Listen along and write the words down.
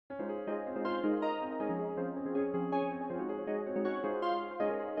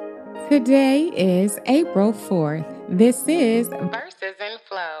Today is April 4th. This is Verses in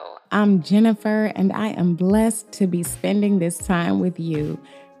Flow. I'm Jennifer, and I am blessed to be spending this time with you.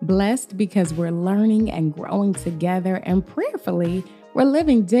 Blessed because we're learning and growing together, and prayerfully, we're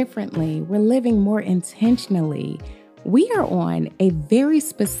living differently. We're living more intentionally. We are on a very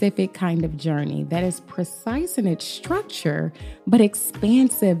specific kind of journey that is precise in its structure, but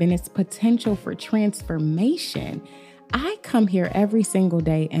expansive in its potential for transformation. I come here every single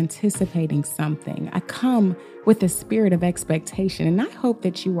day anticipating something. I come with a spirit of expectation, and I hope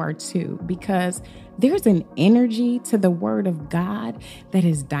that you are too, because there's an energy to the Word of God that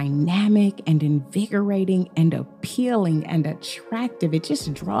is dynamic and invigorating and appealing and attractive. It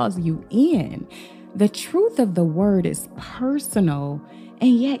just draws you in. The truth of the Word is personal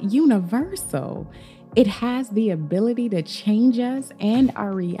and yet universal. It has the ability to change us and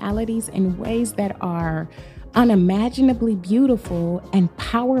our realities in ways that are unimaginably beautiful and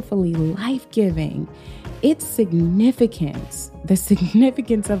powerfully life-giving. Its significance, the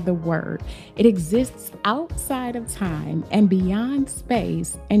significance of the Word, it exists outside of time and beyond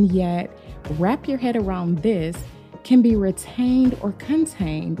space, and yet wrap your head around this, can be retained or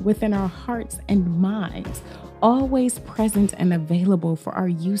contained within our hearts and minds, always present and available for our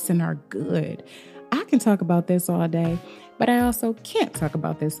use and our good. I can talk about this all day, but I also can't talk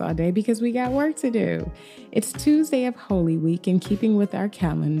about this all day because we got work to do. It's Tuesday of Holy Week in keeping with our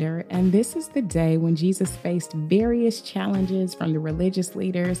calendar, and this is the day when Jesus faced various challenges from the religious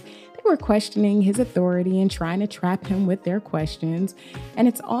leaders. They were questioning his authority and trying to trap him with their questions, and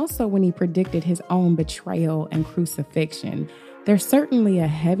it's also when he predicted his own betrayal and crucifixion. There's certainly a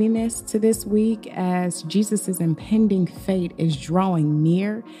heaviness to this week as Jesus' impending fate is drawing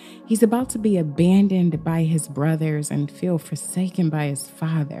near. He's about to be abandoned by his brothers and feel forsaken by his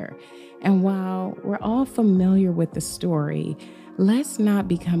Father. And while we're all familiar with the story, let's not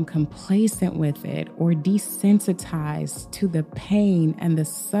become complacent with it or desensitized to the pain and the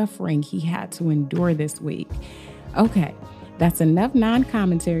suffering he had to endure this week. Okay. That's enough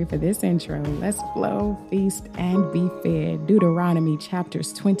non-commentary for this intro. Let's flow, feast, and be fed. Deuteronomy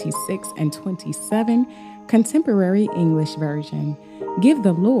chapters 26 and 27, Contemporary English Version. Give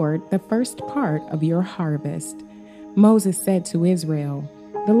the Lord the first part of your harvest. Moses said to Israel,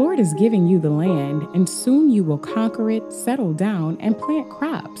 "The Lord is giving you the land, and soon you will conquer it, settle down, and plant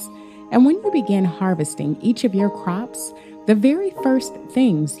crops. And when you begin harvesting each of your crops, the very first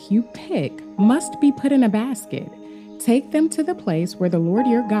things you pick must be put in a basket. Take them to the place where the Lord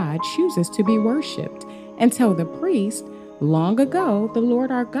your God chooses to be worshipped, and tell the priest, 'Long ago, the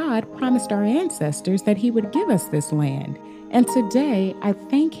Lord our God promised our ancestors that he would give us this land. And today I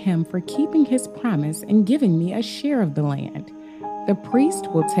thank him for keeping his promise and giving me a share of the land.' The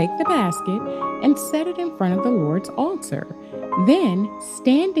priest will take the basket and set it in front of the Lord's altar. Then,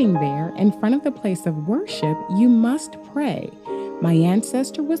 standing there in front of the place of worship, you must pray. 'My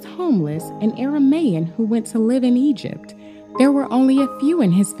ancestor was homeless, an Aramaean who went to live in Egypt. There were only a few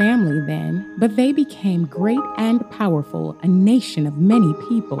in his family then, but they became great and powerful, a nation of many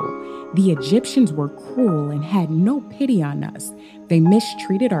people. The Egyptians were cruel and had no pity on us. They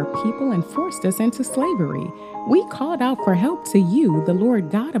mistreated our people and forced us into slavery. We called out for help to you, the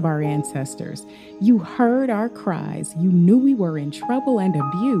Lord God of our ancestors. You heard our cries. You knew we were in trouble and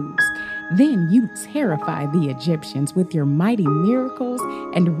abused. Then you terrified the Egyptians with your mighty miracles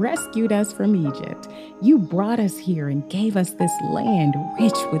and rescued us from Egypt. You brought us here and gave us this land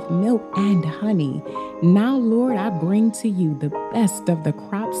rich with milk and honey. Now, Lord, I bring to you the best of the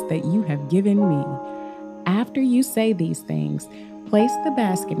crops that you have given me.' After you say these things, place the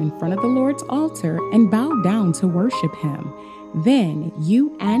basket in front of the Lord's altar and bow down to worship him. Then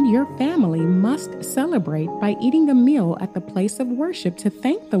you and your family must celebrate by eating a meal at the place of worship to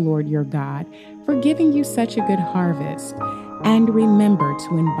thank the Lord your God for giving you such a good harvest. And remember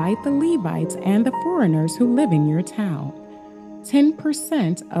to invite the Levites and the foreigners who live in your town."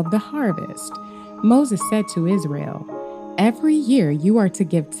 10% of the harvest. Moses said to Israel, "Every year you are to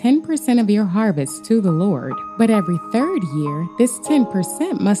give 10% of your harvest to the Lord, but every third year this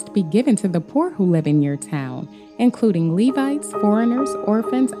 10% must be given to the poor who live in your town, including Levites, foreigners,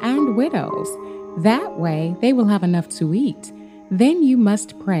 orphans, and widows. That way they will have enough to eat. Then you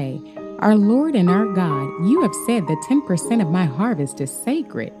must pray, 'Our Lord and our God, you have said that 10% of my harvest is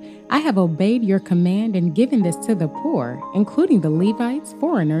sacred. I have obeyed your command and given this to the poor, including the Levites,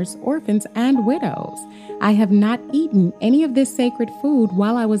 foreigners, orphans, and widows. I have not eaten any of this sacred food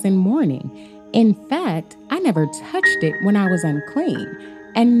while I was in mourning. In fact, I never touched it when I was unclean,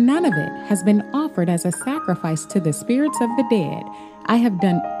 and none of it has been offered as a sacrifice to the spirits of the dead. I have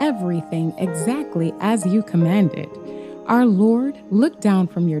done everything exactly as you commanded. Our Lord, look down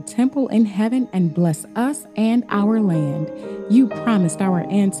from your temple in heaven and bless us and our land. You promised our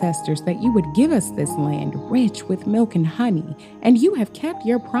ancestors that you would give us this land rich with milk and honey, and you have kept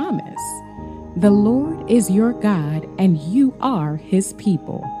your promise. The Lord is your God, and you are his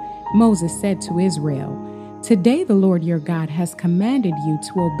people. Moses said to Israel, "Today the Lord your God has commanded you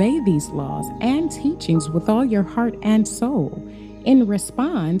to obey these laws and teachings with all your heart and soul. In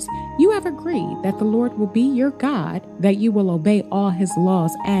response, you have agreed that the Lord will be your God, that you will obey all his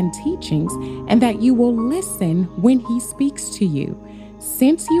laws and teachings, and that you will listen when he speaks to you.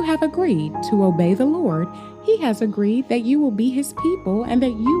 Since you have agreed to obey the Lord, he has agreed that you will be his people and that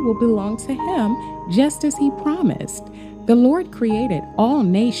you will belong to him, just as he promised. The Lord created all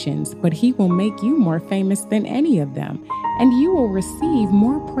nations, but he will make you more famous than any of them, and you will receive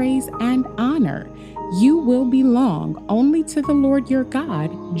more praise and honor. You will belong only to the Lord your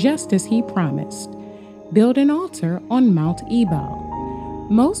God, just as he promised. Build an altar on Mount Ebal."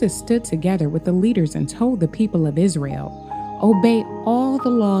 Moses stood together with the leaders and told the people of Israel, "Obey all the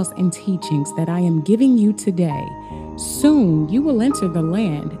laws and teachings that I am giving you today. Soon you will enter the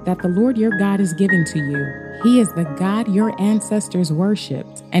land that the Lord your God is giving to you. He is the God your ancestors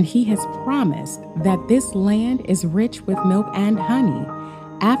worshipped, and he has promised that this land is rich with milk and honey.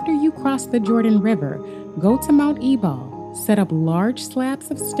 After you cross the Jordan River, go to Mount Ebal, set up large slabs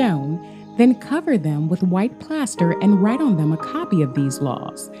of stone, then cover them with white plaster and write on them a copy of these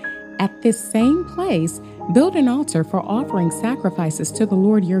laws. At this same place, build an altar for offering sacrifices to the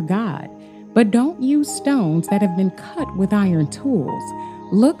Lord your God. But don't use stones that have been cut with iron tools.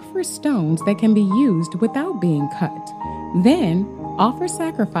 Look for stones that can be used without being cut. Then offer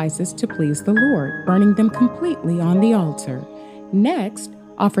sacrifices to please the Lord, burning them completely on the altar. Next,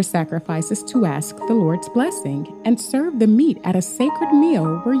 offer sacrifices to ask the Lord's blessing, and serve the meat at a sacred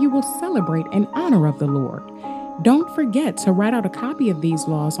meal where you will celebrate in honor of the Lord. Don't forget to write out a copy of these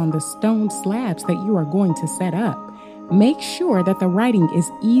laws on the stone slabs that you are going to set up. Make sure that the writing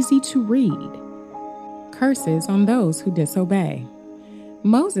is easy to read." Curses on those who disobey.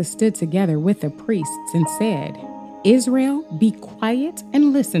 Moses stood together with the priests and said, "Israel, be quiet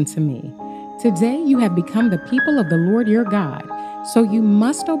and listen to me. Today you have become the people of the Lord your God, so you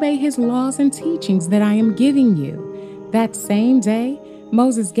must obey his laws and teachings that I am giving you." That same day,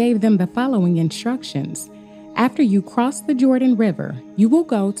 Moses gave them the following instructions. After you cross the Jordan River, you will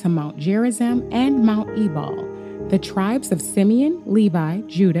go to Mount Gerizim and Mount Ebal. The tribes of Simeon, Levi,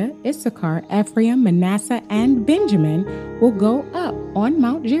 Judah, Issachar, Ephraim, Manasseh, and Benjamin will go up on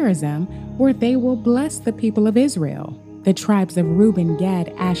Mount Gerizim, where they will bless the people of Israel. The tribes of Reuben,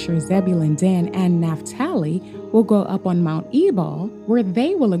 Gad, Asher, Zebulun, Dan, and Naphtali will go up on Mount Ebal, where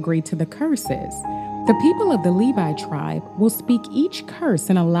they will agree to the curses. The people of the Levi tribe will speak each curse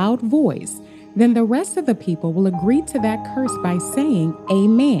in a loud voice. Then the rest of the people will agree to that curse by saying,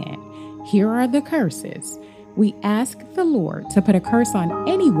 "Amen." Here are the curses. We ask the Lord to put a curse on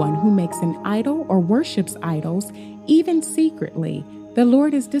anyone who makes an idol or worships idols, even secretly. The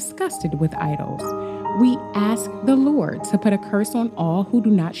Lord is disgusted with idols. We ask the Lord to put a curse on all who do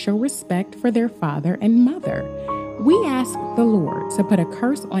not show respect for their father and mother. We ask the Lord to put a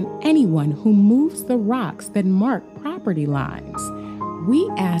curse on anyone who moves the rocks that mark property lines. We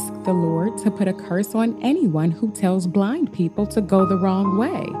ask the Lord to put a curse on anyone who tells blind people to go the wrong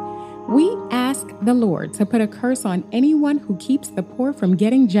way. We ask the Lord to put a curse on anyone who keeps the poor from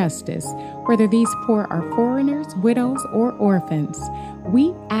getting justice, whether these poor are foreigners, widows, or orphans.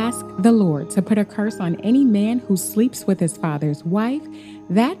 We ask the Lord to put a curse on any man who sleeps with his father's wife.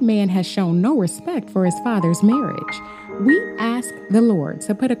 That man has shown no respect for his father's marriage. We ask the Lord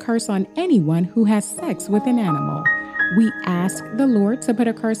to put a curse on anyone who has sex with an animal. We ask the Lord to put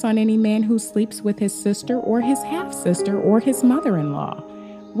a curse on any man who sleeps with his sister or his half-sister or his mother-in-law.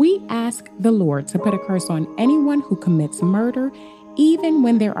 We ask the Lord to put a curse on anyone who commits murder, even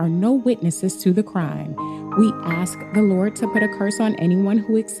when there are no witnesses to the crime. We ask the Lord to put a curse on anyone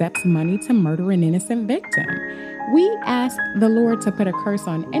who accepts money to murder an innocent victim. We ask the Lord to put a curse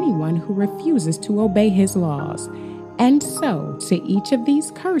on anyone who refuses to obey his laws. And so, to each of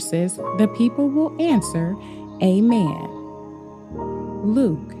these curses, the people will answer, Amen.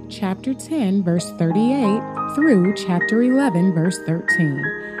 Luke chapter 10, verse 38 through chapter 11, verse 13.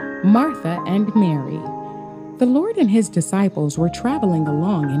 Martha and Mary. The Lord and his disciples were traveling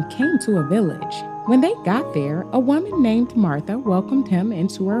along and came to a village. When they got there, a woman named Martha welcomed him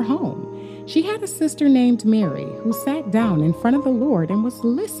into her home. She had a sister named Mary who sat down in front of the Lord and was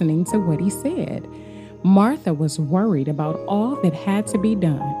listening to what he said. Martha was worried about all that had to be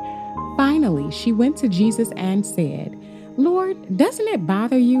done. Finally, she went to Jesus and said, Lord, doesn't it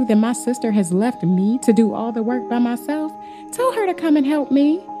bother you that my sister has left me to do all the work by myself? Tell her to come and help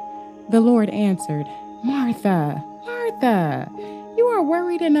me." The Lord answered, "Martha, Martha, you are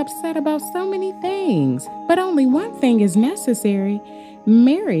worried and upset about so many things, but only one thing is necessary.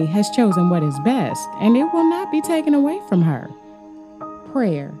 Mary has chosen what is best, and it will not be taken away from her."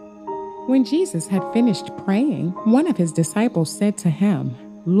 Prayer. When Jesus had finished praying, one of his disciples said to him,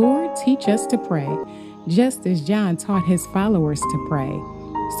 "Lord, teach us to pray, just as John taught his followers to pray."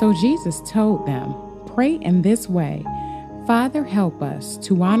 So Jesus told them, "Pray in this way: Father, help us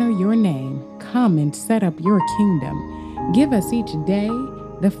to honor your name. Come and set up your kingdom. Give us each day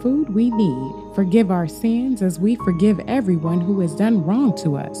the food we need. Forgive our sins as we forgive everyone who has done wrong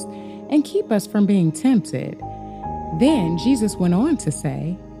to us, and keep us from being tempted." Then Jesus went on to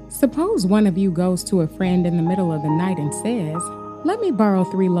say, "Suppose one of you goes to a friend in the middle of the night and says, 'Let me borrow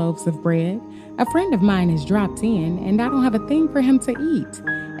 3 loaves of bread. A friend of mine has dropped in, and I don't have a thing for him to eat.'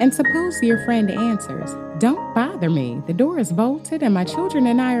 And suppose your friend answers, 'Don't bother me. The door is bolted, and my children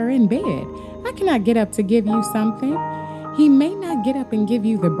and I are in bed. I cannot get up to give you something.' He may not get up and give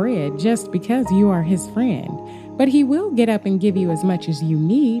you the bread just because you are his friend, but he will get up and give you as much as you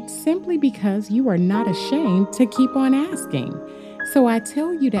need simply because you are not ashamed to keep on asking. So I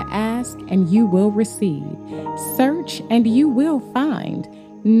tell you to ask, and you will receive. Search, and you will find.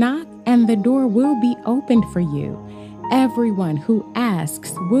 Knock, and the door will be opened for you. Everyone who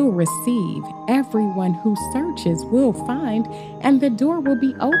asks will receive. Everyone who searches will find, and the door will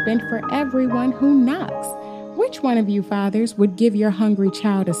be opened for everyone who knocks. Which one of you fathers would give your hungry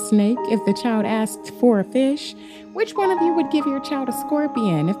child a snake if the child asked for a fish? Which one of you would give your child a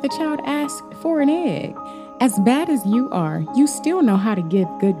scorpion if the child asked for an egg? As bad as you are, you still know how to give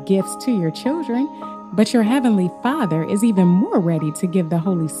good gifts to your children, but your heavenly Father is even more ready to give the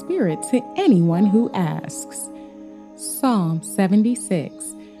Holy Spirit to anyone who asks." Psalm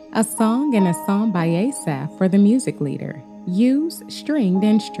 76, a song and a psalm by Asaph for the music leader. Use stringed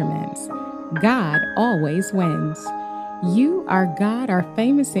instruments. God always wins. You, our God, are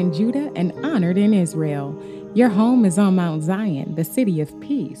famous in Judah and honored in Israel. Your home is on Mount Zion, the city of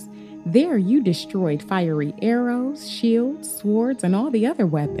peace. There you destroyed fiery arrows, shields, swords, and all the other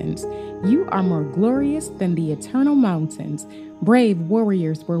weapons. You are more glorious than the eternal mountains. Brave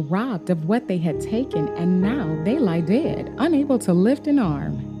warriors were robbed of what they had taken, and now they lie dead, unable to lift an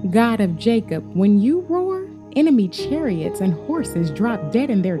arm. God of Jacob, when you roar, enemy chariots and horses drop dead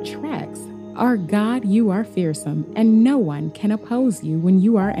in their tracks. Our God, you are fearsome, and no one can oppose you when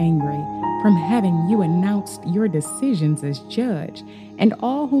you are angry. From heaven you announced your decisions as judge, and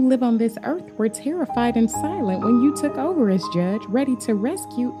all who live on this earth were terrified and silent when you took over as judge, ready to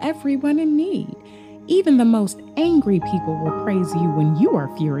rescue everyone in need. Even the most angry people will praise you when you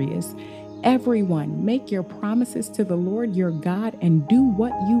are furious. Everyone, make your promises to the Lord your God and do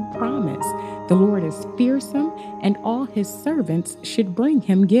what you promise. The Lord is fearsome, and all his servants should bring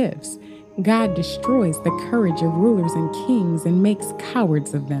him gifts. God destroys the courage of rulers and kings and makes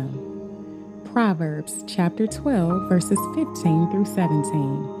cowards of them. Proverbs chapter 12, verses 15 through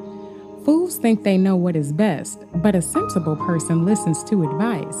 17. Fools think they know what is best, but a sensible person listens to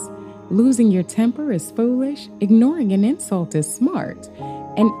advice. Losing your temper is foolish. Ignoring an insult is smart.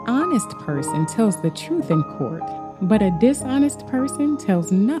 An honest person tells the truth in court, but a dishonest person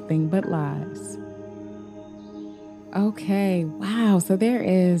tells nothing but lies. Okay, wow. So there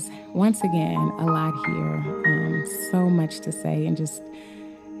is, once again, a lot here. So much to say, and just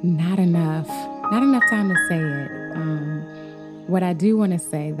not enough time to say it. What I do want to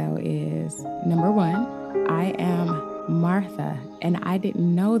say, though, is, number one, I am Martha, and I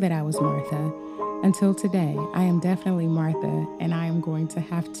didn't know that I was Martha until today. I am definitely Martha, and I am going to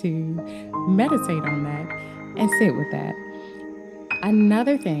have to meditate on that and sit with that.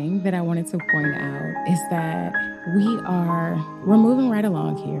 Another thing that I wanted to point out is that we're moving right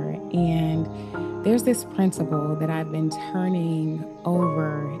along here, and there's this principle that I've been turning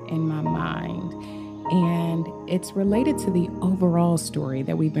over in my mind, and it's related to the overall story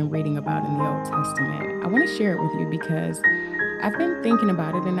that we've been reading about in the Old Testament. I want to share it with you because I've been thinking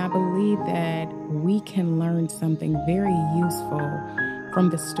about it, and I believe that we can learn something very useful from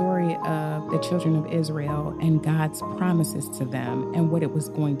the story of the children of Israel and God's promises to them and what it was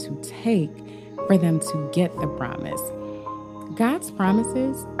going to take for them to get the promise. God's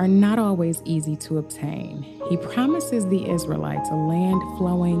promises are not always easy to obtain. He promises the Israelites a land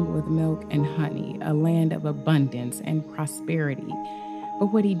flowing with milk and honey, a land of abundance and prosperity.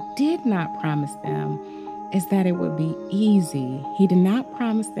 But what he did not promise them is that it would be easy. He did not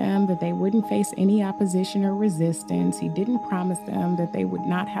promise them that they wouldn't face any opposition or resistance. He didn't promise them that they would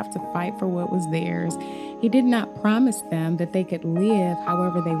not have to fight for what was theirs. He did not promise them that they could live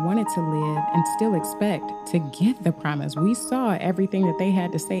however they wanted to live and still expect to get the promise. We saw everything that they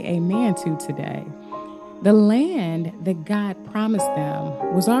had to say amen to today. The land that God promised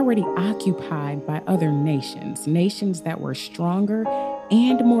them was already occupied by other nations, nations that were stronger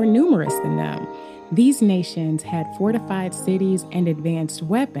and more numerous than them. These nations had fortified cities and advanced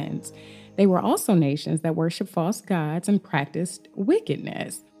weapons. They were also nations that worshiped false gods and practiced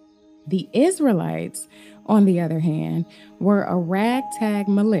wickedness. The Israelites, on the other hand, were a ragtag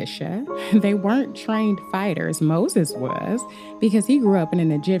militia. They weren't trained fighters. Moses was, because he grew up in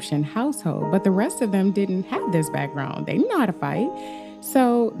an Egyptian household, but the rest of them didn't have this background. They didn't know how to fight.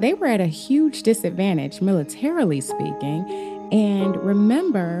 So they were at a huge disadvantage, militarily speaking. And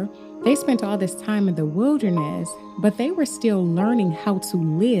remember, they spent all this time in the wilderness, but they were still learning how to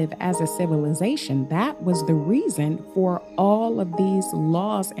live as a civilization. That was the reason for all of these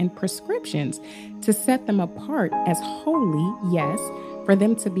laws and prescriptions, to set them apart as holy, yes, for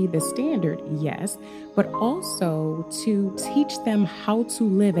them to be the standard, yes, but also to teach them how to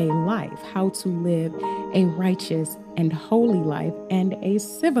live a life, how to live a righteous and holy life and a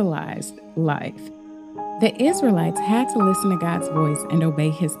civilized life. The Israelites had to listen to God's voice and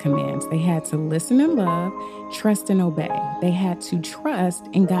obey his commands. They had to listen and love, trust and obey. They had to trust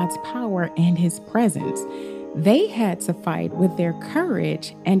in God's power and his presence. They had to fight with their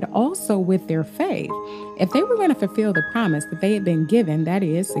courage and also with their faith. If they were going to fulfill the promise that they had been given, that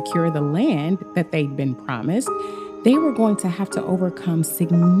is, secure the land that they'd been promised, they were going to have to overcome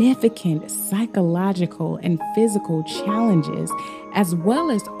significant psychological and physical challenges, as well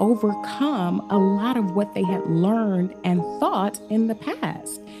as overcome a lot of what they had learned and thought in the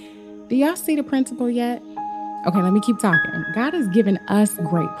past. Do y'all see the principle yet? Okay, let me keep talking. God has given us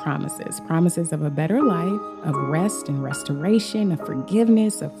great promises of a better life, of rest and restoration, of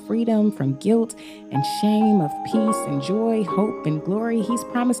forgiveness, of freedom from guilt and shame, of peace and joy, hope and glory. He's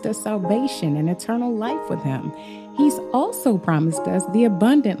promised us salvation and eternal life with him. He's also promised us the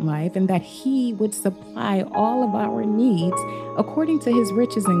abundant life, and that he would supply all of our needs according to his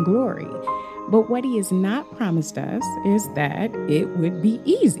riches and glory. But what he has not promised us is that it would be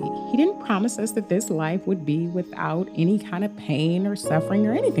easy. He didn't promise us that this life would be without any kind of pain or suffering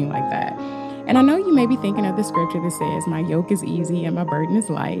or anything like that. And I know you may be thinking of the scripture that says, my yoke is easy and my burden is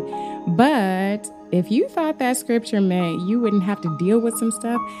light. But if you thought that scripture meant you wouldn't have to deal with some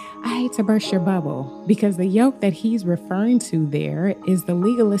stuff, I hate to burst your bubble, because the yoke that he's referring to there is the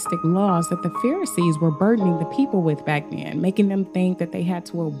legalistic laws that the Pharisees were burdening the people with back then, making them think that they had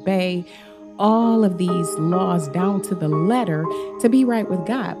to obey all of these laws down to the letter to be right with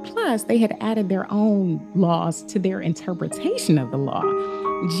God. Plus, they had added their own laws to their interpretation of the law.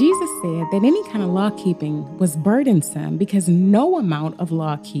 Jesus said that any kind of law keeping was burdensome because no amount of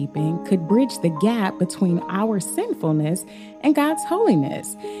law keeping could bridge the gap between our sinfulness and God's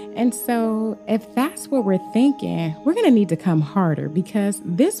holiness. And so if that's what we're thinking, we're going to need to come harder, because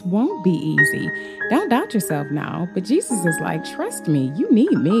this won't be easy. Don't doubt yourself now. But Jesus is like, trust me, you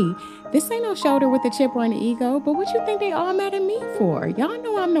need me. This ain't no shoulder with a chip or an ego, but what you think they all mad at me for? Y'all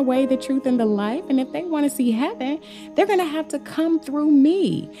know I'm the way, the truth, and the life. And if they want to see heaven, they're going to have to come through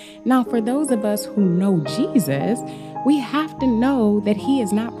me. Now, for those of us who know Jesus, we have to know that he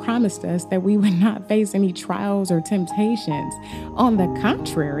has not promised us that we would not face any trials or temptations. On the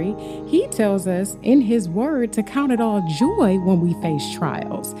contrary, he tells us in his word to count it all joy when we face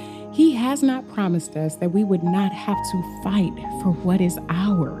trials. He has not promised us that we would not have to fight for what is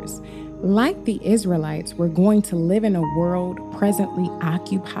ours. Like the Israelites, we're going to live in a world presently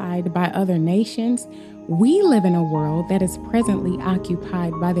occupied by other nations. We live in a world that is presently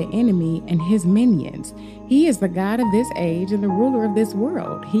occupied by the enemy and his minions. He is the God of this age and the ruler of this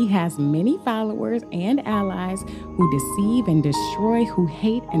world. He has many followers and allies who deceive and destroy, who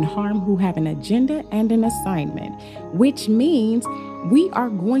hate and harm, who have an agenda and an assignment, which means we are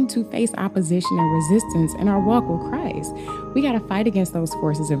going to face opposition and resistance in our walk with Christ. We got to fight against those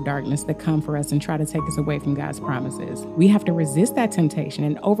forces of darkness that come for us and try to take us away from God's promises. We have to resist that temptation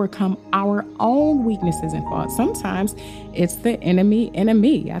and overcome our own weaknesses and faults. Sometimes it's the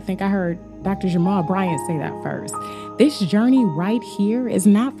enemy. I think I heard Dr. Jamal Bryant say that first. This journey right here is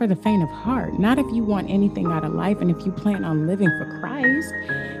not for the faint of heart, not if you want anything out of life and if you plan on living for Christ.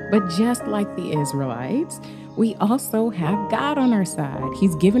 But just like the Israelites, we also have God on our side.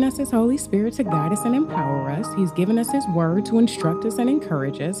 He's given us His Holy Spirit to guide us and empower us. He's given us His Word to instruct us and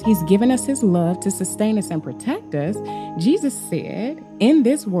encourage us. He's given us His love to sustain us and protect us. Jesus said, "In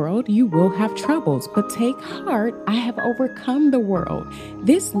this world you will have troubles, but take heart, I have overcome the world."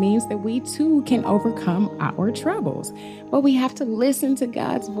 This means that we too can overcome our troubles. But we have to listen to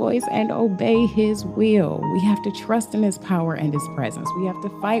God's voice and obey His will. We have to trust in His power and His presence. We have to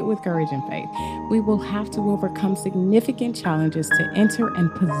fight with courage and faith. We will have to overcome significant challenges to enter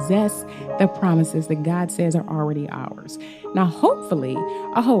and possess the promises that God says are already ours. Now, hopefully,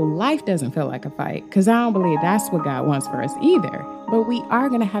 a whole life doesn't feel like a fight, because I don't believe that's what God wants for us either. But we are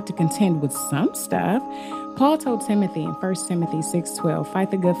going to have to contend with some stuff. Paul told Timothy in 1 Timothy 6:12, "Fight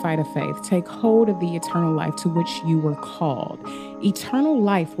the good fight of faith. Take hold of the eternal life to which you were called." Eternal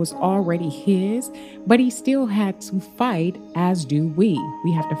life was already His, but He still had to fight, as do we.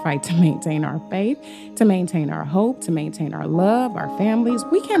 We have to fight to maintain our faith, to maintain our hope, to maintain our love, our families.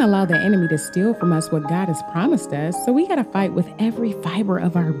 We can't allow the enemy to steal from us what God has promised us. So we got to fight with every fiber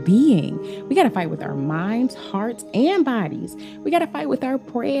of our being. We got to fight with our minds, hearts, and bodies. We got to fight with our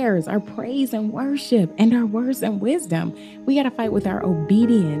prayers, our praise and worship, and our words and wisdom. We got to fight with our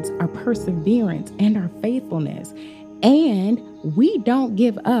obedience, our perseverance, and our faithfulness. And we don't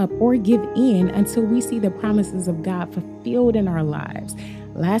give up or give in until we see the promises of God fulfilled in our lives.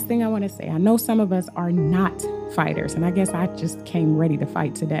 Last thing I want to say, I know some of us are not fighters, and I guess I just came ready to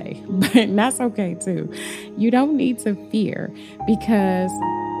fight today, but that's okay too. You don't need to fear, because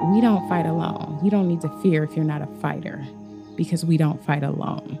we don't fight alone. You don't need to fear if you're not a fighter, because we don't fight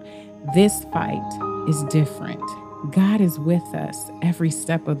alone. This fight is different. God is with us every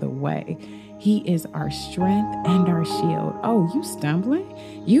step of the way. He is our strength and our shield. Oh, you stumbling?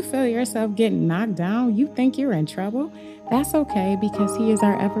 You feel yourself getting knocked down? You think you're in trouble? That's okay, because He is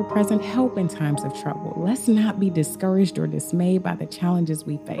our ever-present help in times of trouble. Let's not be discouraged or dismayed by the challenges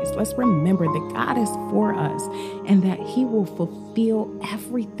we face. Let's remember that God is for us and that He will fulfill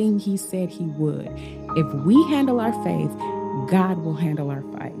everything He said He would. If we handle our faith, God will handle our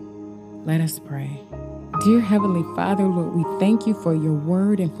fight. Let us pray. Dear Heavenly Father, Lord, we thank You for Your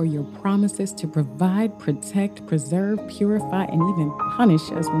word and for Your promises to provide, protect, preserve, purify, and even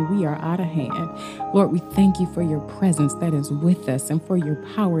punish us when we are out of hand. Lord, we thank You for Your presence that is with us and for Your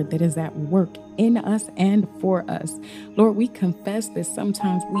power that is at work in us and for us. Lord, we confess that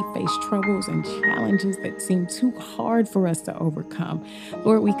sometimes we face troubles and challenges that seem too hard for us to overcome.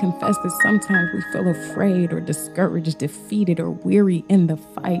 Lord, we confess that sometimes we feel afraid or discouraged, defeated, or weary in the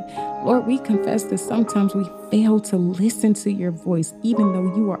fight. Lord, we confess that sometimes we fail to listen to Your voice, even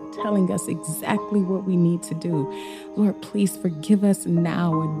though You are telling us exactly what we need to do. Lord, please forgive us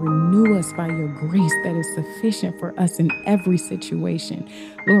now and renew us by Your grace that is sufficient for us in every situation.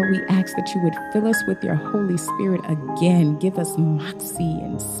 Lord, we ask that You would fill us with Your Holy Spirit again. Give us moxie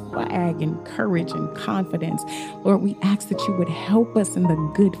and swag and courage and confidence. Lord, we ask that You would help us in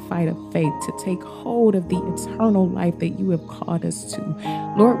the good fight of faith to take hold of the eternal life that You have called us to.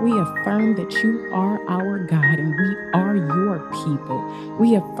 Lord, we affirm that You are our God and we are Your people.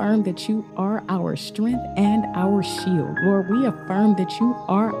 We affirm that You are our strength and our shield. Lord, we affirm that You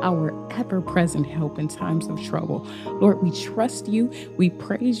are our ever-present help in times of trouble. Lord, we trust You. We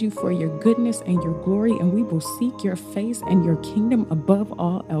praise You for Your goodness and Your glory, and we will seek Your face and Your kingdom above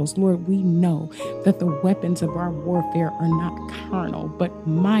all else. Lord, we know that the weapons of our warfare are not carnal, but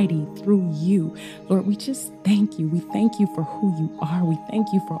mighty through You. Lord, we just thank You. We thank You for who You are. We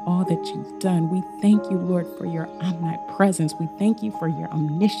thank You for all that You've done. We thank You, Lord, for Your omnipresence. We thank You for Your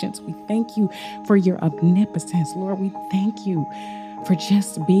omniscience. We thank You for Your omnipotence. Lord, we thank You for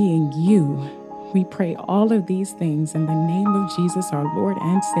just being You. We pray all of these things in the name of Jesus, our Lord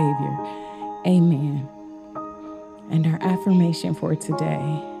and Savior. Amen. And our affirmation for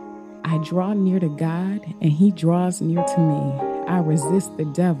today: I draw near to God and He draws near to me. I resist the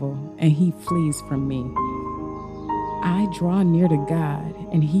devil and he flees from me. I draw near to God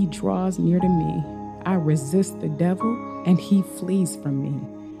and He draws near to me. I resist the devil and he flees from me.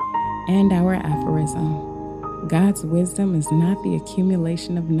 And our aphorism: God's wisdom is not the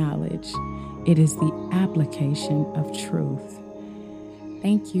accumulation of knowledge. It is the application of truth.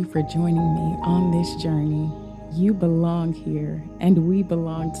 Thank you for joining me on this journey. You belong here, and we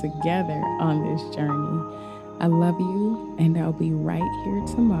belong together on this journey. I love you, and I'll be right here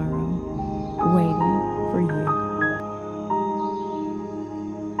tomorrow, waiting for you.